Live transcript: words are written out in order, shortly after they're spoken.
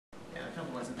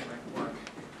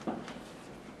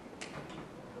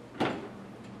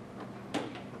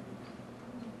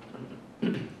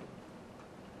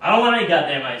I don't want any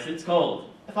goddamn ice. It's cold.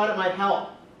 I thought it might help.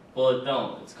 Well, it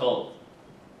don't. It's cold.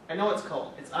 I know it's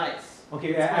cold. It's ice.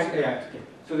 Okay, okay.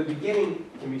 So the beginning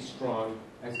can be strong,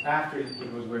 as after it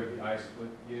goes away with the ice, but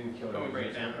you didn't kill it. When we break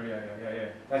it down. Oh, yeah.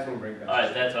 That's when we break it down. All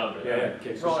right, that's all. Yeah.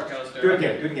 Okay. So Roller coaster. do it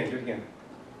again.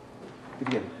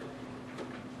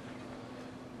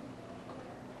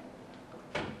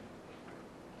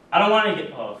 I don't want to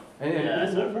get off.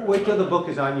 And wait till the book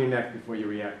is on your neck before you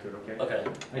react to it, okay? Okay.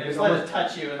 Yeah, just let it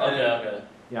touch you. And then Okay.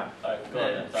 Yeah. All right, go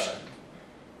ahead. Sorry.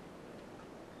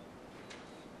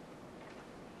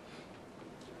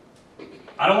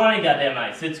 I don't want any goddamn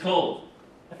ice. It's cold.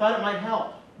 I thought it might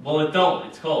help. Well, it don't.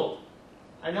 It's cold.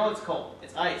 I know it's cold.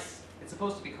 It's ice. It's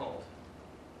supposed to be cold.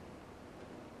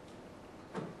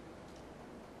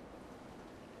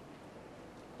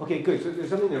 Okay, good. So there's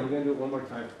something there. We're going to do it one more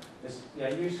time.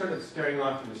 You're sort of staring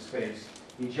off into space.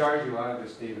 He jars you out of the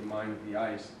state of mind of the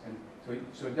ice, and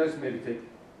so it does maybe take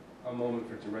a moment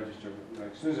for it to register.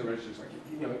 Like, as soon as it registers, like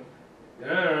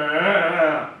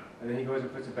and then he goes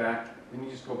and puts it back. Then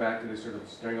you just go back to this sort of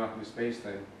staring off into space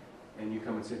thing, and you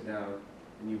come and sit down,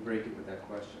 and you break it with that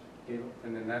question. Okay?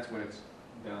 And then that's when it's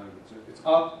down. So it's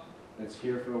up, and it's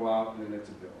here for a while, and then it's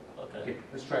a build. Okay,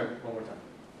 let's try it one more time.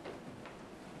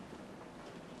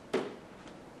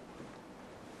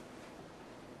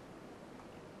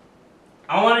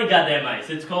 I don't want any goddamn ice.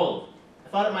 It's cold. I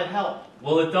thought it might help.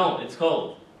 Well, it don't. It's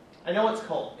cold. I know it's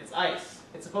cold. It's ice.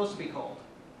 It's supposed to be cold.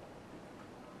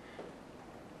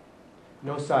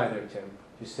 No sigh there, Tim.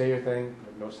 Just say your thing,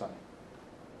 but no sigh.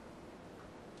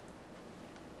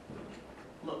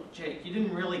 Look, Jake, you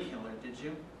didn't really kill her, did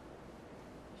you?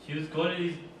 She was going to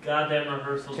these goddamn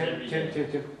rehearsals every day.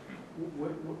 Tim.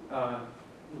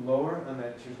 Lower on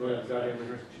that. She was going to these goddamn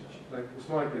rehearsals. Like, it's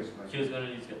more like this. She was going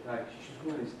to these. Like, she's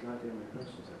going to these goddamn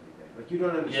rehearsals every day. Like, you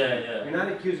don't understand. Yeah. You're not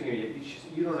accusing her yet.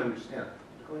 You don't understand.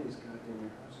 She's going to these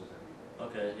goddamn rehearsals every day.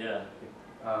 Okay,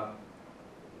 yeah.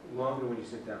 Longer when you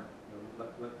sit down.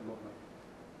 Let them look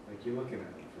like you're looking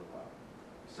at them for a while.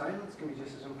 Silence can be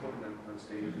just as important on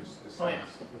stage as silence.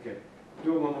 Okay.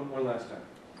 Do it one last time.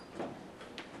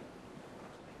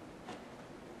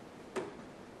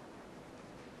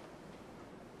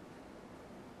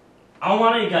 I don't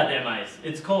want any goddamn ice.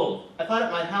 It's cold. I thought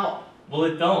it might help. Well,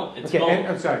 it don't. It's okay, cold.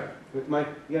 I'm sorry. With my, I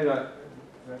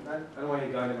don't want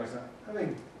any goddamn ice. I don't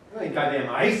want any goddamn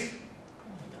ice.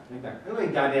 I don't want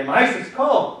any goddamn ice. It's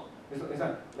cold. It's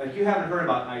not, like you haven't heard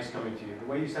about ice coming to you. The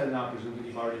way you said it now presumes that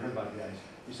you've already heard about the ice.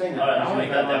 You're saying that. All right, I don't want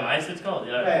any goddamn ice. It's cold.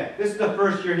 Yeah. Hey, this is the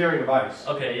first you're hearing of ice.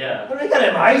 Okay, yeah. I don't want any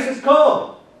goddamn ice. It's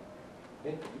cold.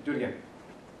 Okay, do it again.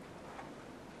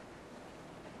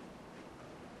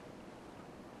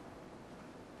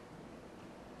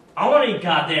 I don't want any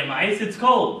goddamn ice. It's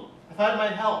cold. I thought it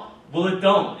might help. Well, it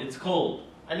don't. It's cold.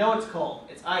 I know it's cold.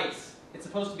 It's ice. It's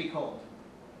supposed to be cold.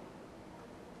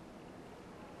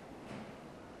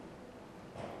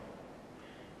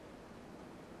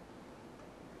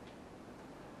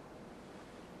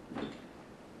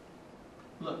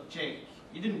 Look, Jake,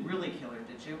 you didn't really kill her,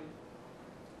 did you?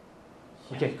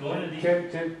 Okay,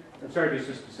 Tim, I'm sorry to be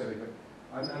so specific, but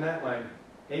on that line,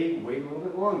 wait a little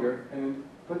bit longer, and then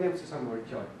put the emphasis on the word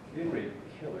killing. You didn't really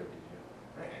kill her, did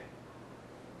you?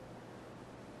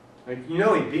 Like, you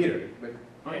know he beat her, but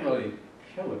you didn't really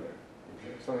kill her.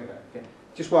 Something like that. Okay.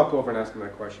 Just walk over and ask him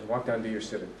that question. Walk down and do your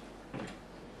sitting.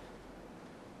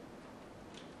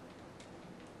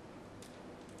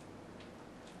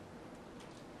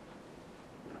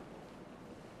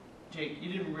 Jake,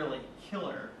 you didn't really kill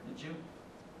her, did you?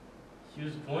 She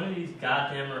was going to these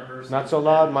goddamn rehearsals. Not so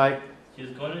loud, Mike. She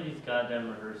was going to these goddamn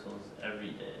rehearsals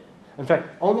every day. In fact,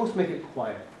 almost make it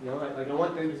quiet. You know, like I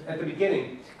want them, at the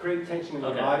beginning, to create tension in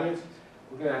the audience.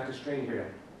 We're going to have to strain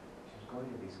here. She's going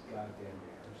to these goddamn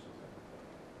rehearsals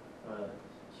every day.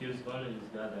 She was going to these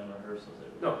goddamn rehearsals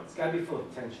every day. No, it's got to be full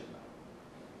of tension,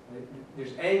 though.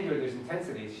 There's anger, there's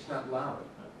intensity, it's just not loud.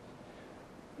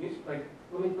 Like,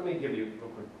 let me give you real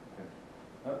quick.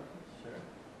 Sure.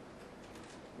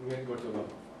 I'm going to go to a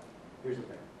level. Here's the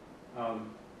thing.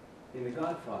 In The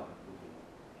Godfather movie,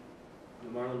 the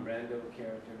Marlon Brando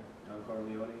character, Don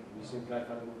Corleone, have you seen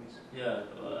Godfather movies? Yeah,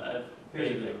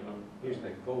 Here's the thing. Here's the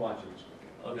thing. Go watch it this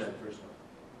weekend. Okay. Here's the first one.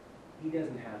 He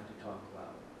doesn't have to talk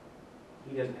loud.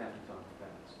 He doesn't have to talk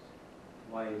fast.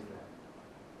 Why is that?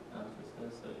 I was just going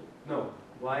to say. No.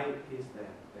 Why is that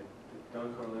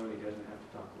Don Corleone doesn't have to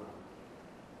talk loud?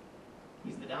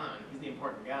 He's the Don. He's the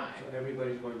important guy. So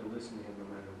everybody's going to listen to him no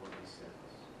matter what he says.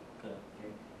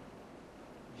 Okay?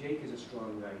 Jake is a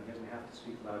strong guy. He doesn't have to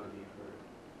speak loud to be heard.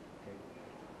 Okay?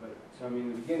 But so I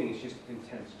mean, in the beginning, it's just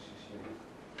intense. It's just,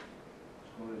 it's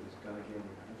going to this goddamn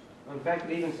rehearsal. In fact,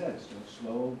 it even says,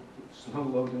 slow,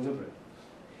 low, deliberate.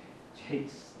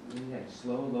 Jake's, yeah,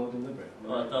 slow, low, deliberate.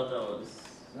 Oh, I thought that was.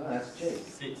 No, that's Jake.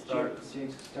 It starts.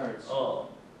 Jake starts. Oh,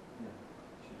 Yeah.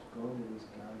 She's going to these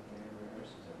goddamn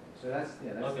rehearsals. So that's,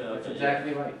 yeah, that's, Okay, that's okay,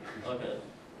 exactly right. okay.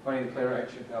 Funny, the playwright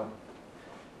should help.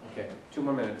 Okay, 2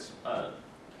 more minutes. Uh,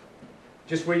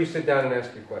 Just where you sit down and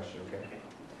ask your question, okay?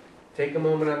 Take a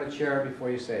moment on the chair before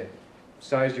you say it.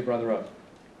 Size your brother up.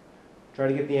 Try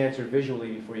to get the answer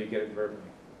visually before you get it verbally.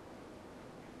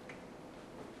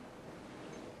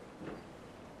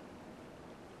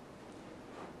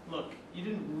 Look, you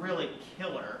didn't really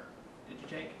kill her, did you,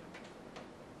 Jake?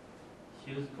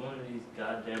 She was going to these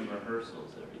goddamn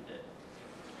rehearsals every day.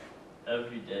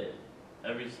 Every day.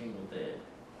 Every single day.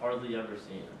 Hardly ever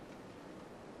seen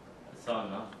her. I saw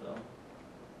enough though.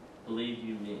 Believe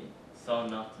you me, saw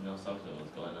enough to know something was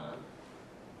going on.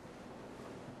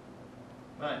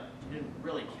 But you didn't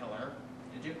really kill her,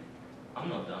 did you? I'm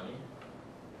no dummy.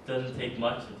 Doesn't take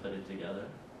much to put it together.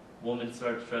 Woman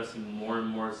starts dressing more and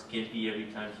more skimpy every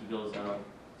time she goes out.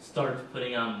 Starts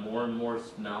putting on more and more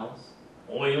smells.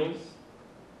 Oils.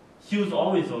 She was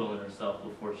always oiling herself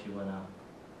before she went out.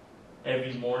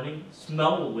 Every morning,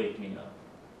 smell will wake me up.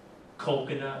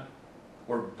 Coconut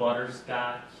or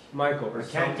butterscotch. Michael, Or I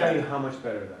can't something. tell you how much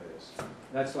better that is.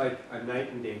 That's like a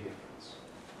night and day difference.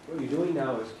 What you're doing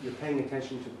now is you're paying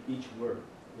attention to each word.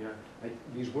 Yeah, like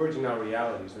these words are now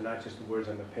realities. They're not just the words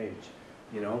on the page.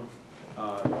 You know,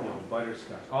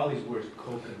 butterscotch. All these words,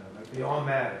 coconut, like they all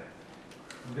matter.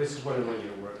 This is what I want you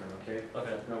to work on. Okay.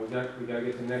 Okay. Now we got to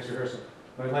get to the next rehearsal.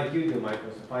 But like you do, Michael,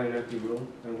 is to find an empty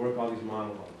room and work all these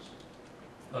monologues.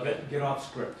 Okay. Get off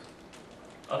script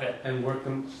Okay. and work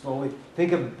them slowly.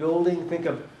 Think of building. Think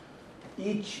of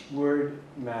each word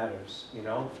matters. You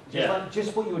know. Yeah.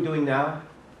 Just what you were doing now.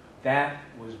 That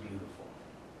was beautiful.